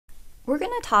we're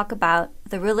going to talk about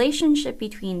the relationship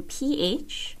between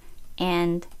pH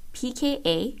and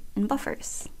pKa in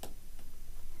buffers.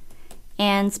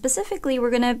 And specifically, we're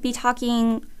going to be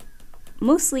talking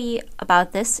mostly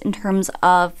about this in terms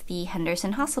of the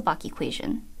Henderson-Hasselbalch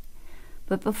equation.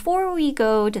 But before we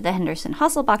go to the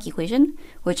Henderson-Hasselbalch equation,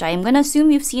 which I am going to assume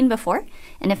you've seen before,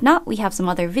 and if not, we have some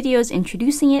other videos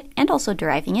introducing it and also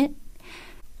deriving it,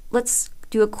 let's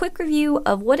do a quick review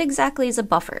of what exactly is a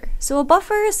buffer. So a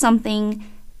buffer is something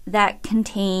that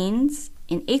contains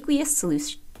an aqueous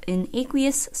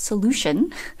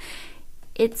solution.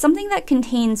 It's something that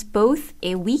contains both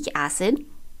a weak acid,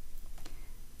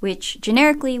 which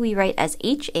generically we write as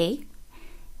HA,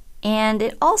 and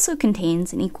it also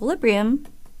contains an equilibrium.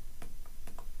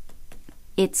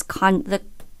 It's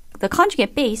the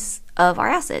conjugate base of our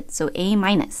acid, so A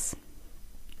minus.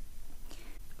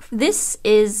 This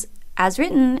is, as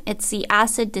written, it's the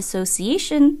acid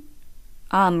dissociation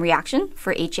reaction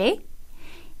for HA,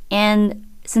 and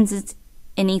since it's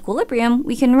in equilibrium,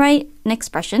 we can write an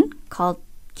expression called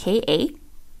Ka,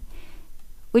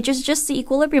 which is just the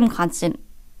equilibrium constant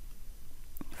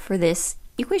for this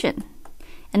equation.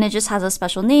 And it just has a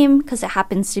special name because it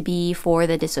happens to be for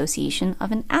the dissociation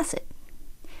of an acid.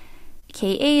 Ka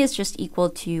is just equal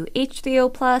to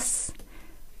H3O plus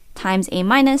times A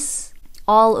minus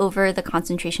all over the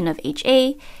concentration of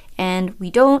HA, and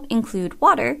we don't include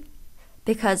water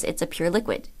because it's a pure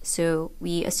liquid, so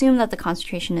we assume that the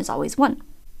concentration is always 1.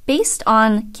 Based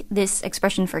on this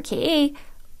expression for Ka,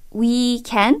 we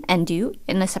can, and do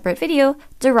in a separate video,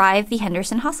 derive the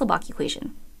Henderson-Hasselbalch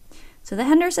equation. So the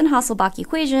Henderson-Hasselbalch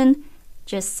equation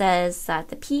just says that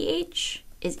the pH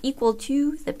is equal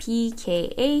to the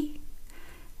pKa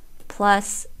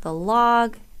plus the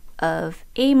log of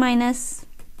A minus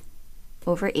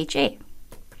over HA,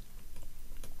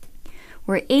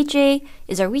 where HA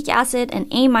is our weak acid and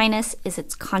A minus is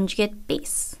its conjugate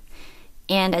base.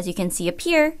 And as you can see up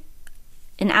here,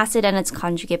 an acid and its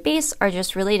conjugate base are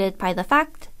just related by the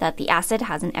fact that the acid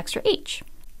has an extra H.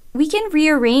 We can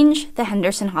rearrange the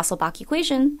Henderson-Hasselbalch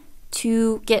equation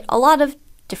to get a lot of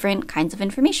different kinds of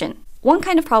information. One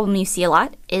kind of problem you see a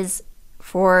lot is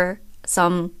for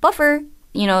some buffer,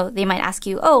 they might ask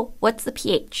you, oh, what's the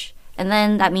pH? And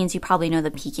then that means you probably know the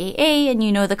pKa and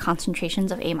you know the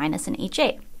concentrations of A minus and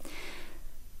HA.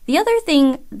 The other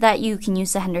thing that you can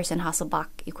use the Henderson-Hasselbalch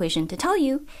equation to tell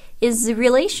you is the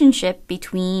relationship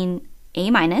between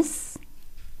A minus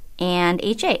and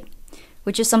HA,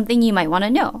 which is something you might want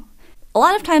to know. A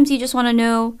lot of times you just want to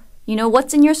know,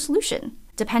 what's in your solution.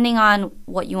 Depending on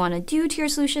what you want to do to your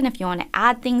solution, if you want to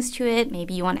add things to it,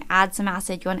 maybe you want to add some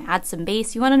acid, you want to add some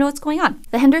base, you want to know what's going on.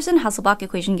 The Henderson-Hasselbalch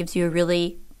equation gives you a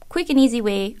really quick and easy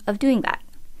way of doing that.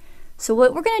 So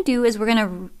what we're going to do is we're going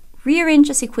to rearrange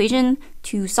this equation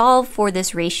to solve for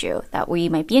this ratio that we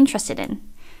might be interested in.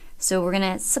 So we're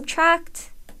going to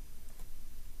subtract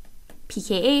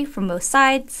pKa from both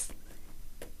sides,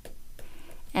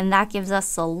 and that gives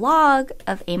us the log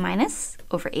of A minus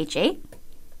over HA.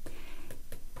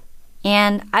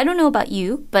 And I don't know about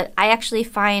you, but I actually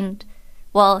find,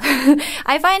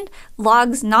 I find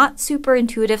logs not super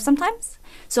intuitive sometimes.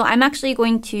 So I'm actually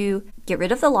going to get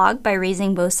rid of the log by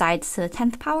raising both sides to the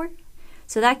 10th power.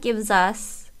 So that gives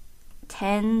us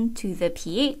 10 to the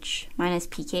pH minus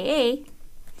pKa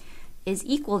is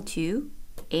equal to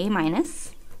A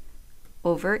minus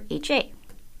over HA.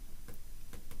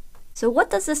 So what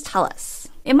does this tell us?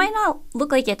 It might not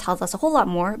look like it tells us a whole lot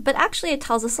more, but actually it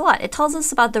tells us a lot. It tells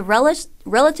us about the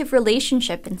relative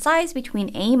relationship in size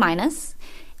between A minus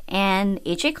and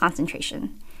HA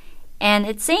concentration. And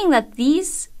it's saying that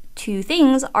these two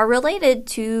things are related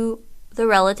to the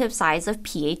relative size of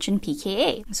pH and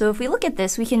pKa. So if we look at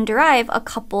this, we can derive a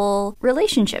couple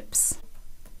relationships.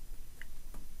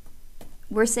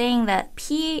 We're saying that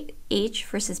pH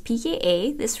versus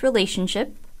pKa, this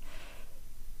relationship,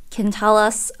 can tell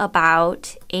us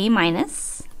about A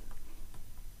minus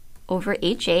over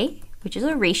HA, which is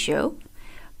a ratio,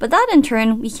 but that in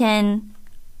turn we can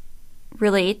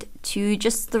relate to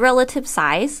just the relative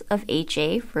size of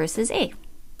HA versus A.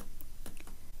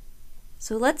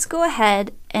 So let's go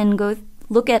ahead and go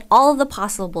look at all of the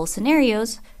possible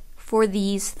scenarios for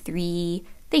these three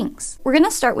things. We're going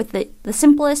to start with the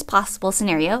simplest possible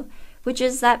scenario, which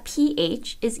is that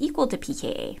pH is equal to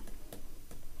pKa.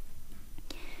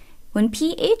 When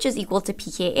pH is equal to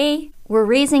pKa, we're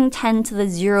raising 10 to the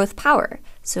 0th power.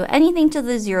 So anything to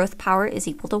the 0th power is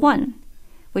equal to 1,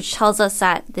 which tells us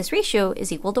that this ratio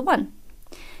is equal to 1.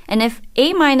 And if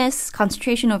A minus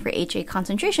concentration over HA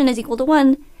concentration is equal to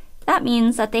 1, that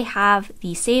means that they have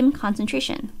the same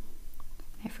concentration.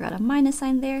 I forgot a minus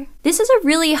sign there. This is a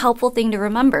really helpful thing to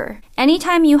remember.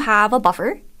 Anytime you have a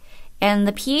buffer and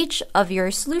the pH of your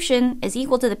solution is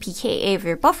equal to the pKa of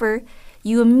your buffer,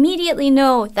 you immediately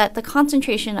know that the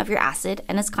concentration of your acid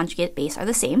and its conjugate base are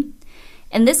the same.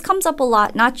 And this comes up a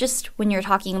lot, not just when you're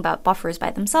talking about buffers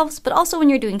by themselves, but also when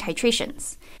you're doing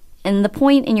titrations. And the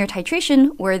point in your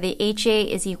titration where the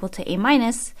HA is equal to A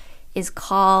minus is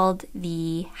called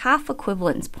the half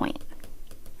equivalence point.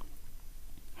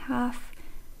 Half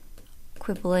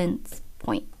equivalence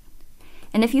point.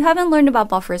 And if you haven't learned about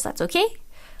buffers, that's okay.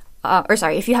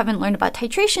 If you haven't learned about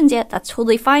titrations yet, that's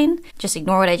totally fine. Just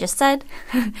ignore what I just said.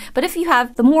 But if you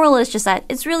have, the moral is just that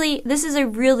this is a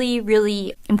really,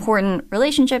 really important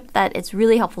relationship that it's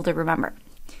really helpful to remember.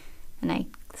 And I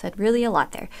said really a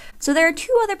lot there. So there are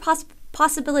two other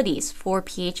possibilities for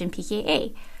pH and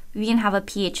pKa. We can have a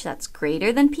pH that's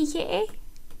greater than pKa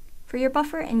for your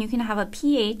buffer, and you can have a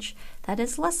pH that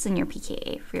is less than your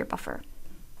pKa for your buffer.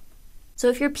 So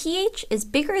if your pH is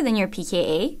bigger than your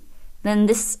pKa, then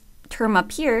this term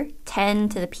up here, 10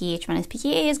 to the pH minus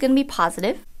pKa, is going to be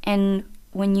positive. And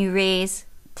when you raise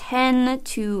 10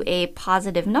 to a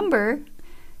positive number,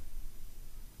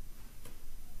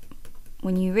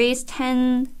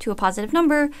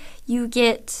 you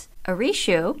get a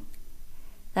ratio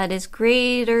that is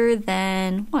greater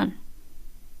than 1.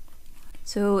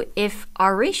 So if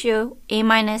our ratio, A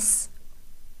minus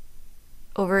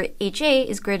over HA,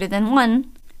 is greater than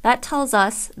 1, that tells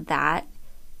us that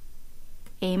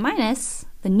A minus,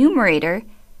 the numerator,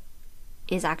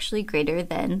 is actually greater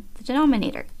than the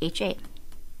denominator, HA.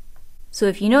 So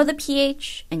if you know the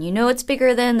pH and you know it's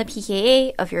bigger than the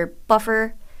pKa of your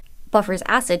buffer's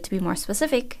acid, to be more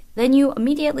specific, then you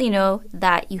immediately know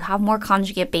that you have more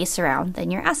conjugate base around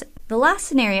than your acid. The last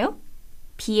scenario,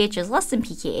 pH is less than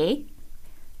pKa,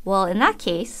 well, in that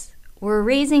case, we're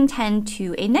raising 10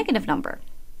 to a negative number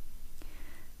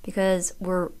because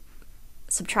we're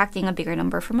subtracting a bigger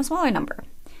number from a smaller number.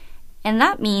 And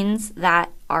that means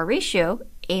that our ratio,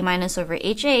 A minus over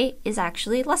HA, is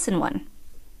actually less than 1.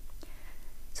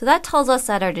 So that tells us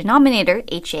that our denominator,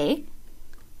 HA,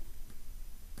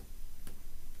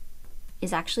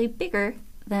 is actually bigger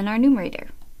than our numerator.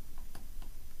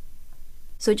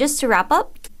 So just to wrap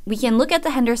up, we can look at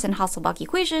the Henderson-Hasselbalch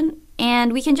equation,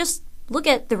 and we can just look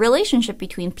at the relationship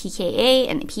between pKa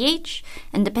and pH,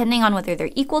 and depending on whether they're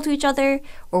equal to each other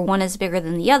or one is bigger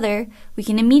than the other, we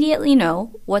can immediately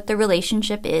know what the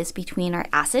relationship is between our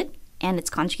acid and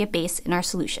its conjugate base in our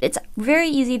solution. It's very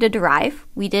easy to derive.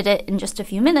 We did it in just a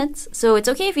few minutes, so it's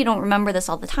okay if you don't remember this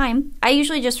all the time. I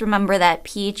usually just remember that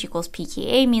pH equals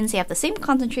pKa means they have the same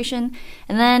concentration,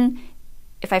 and then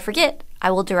if I forget, I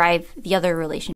will derive the other relation.